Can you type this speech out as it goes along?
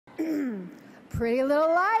Pretty Little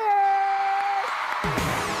Liars.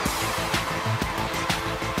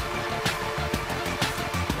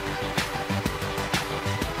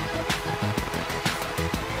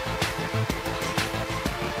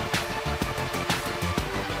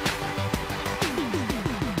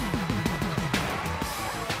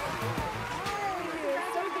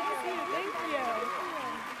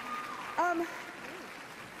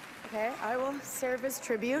 Okay, I will serve as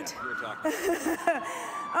tribute. You're talking.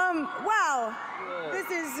 Wow,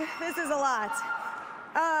 this is a lot.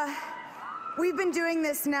 We've been doing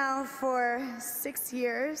this now for 6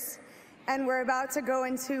 years, and we're about to go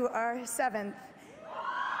into our 7th.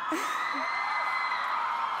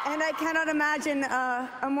 And I cannot imagine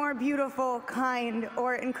a more beautiful, kind,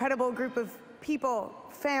 or incredible group of people,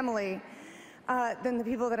 family, than the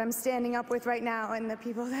people that I'm standing up with right now and the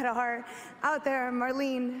people that are out there.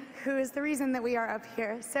 Marlene, who is the reason that we are up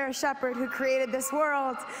here. Sarah Shepard, who created this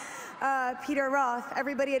world. Peter Roth,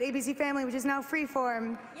 everybody at ABC Family, which is now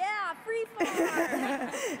Freeform. Yeah,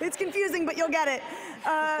 Freeform! It's confusing, but you'll get it.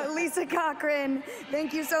 Lisa Cochran,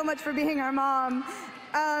 thank you so much for being our mom.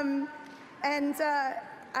 I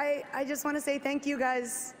just want to say thank you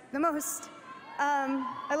guys the most.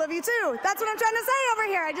 I love you too. That's what I'm trying to say over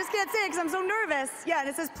here. I just can't say it because I'm so nervous. Yeah, and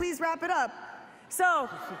it says, please wrap it up. So,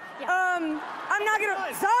 I'm not gonna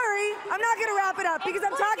wrap it up because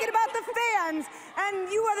I'm talking about the fans,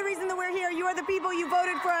 and you are the reason that we're here. You are the people, you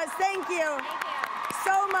voted for us. Thank you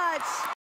so much.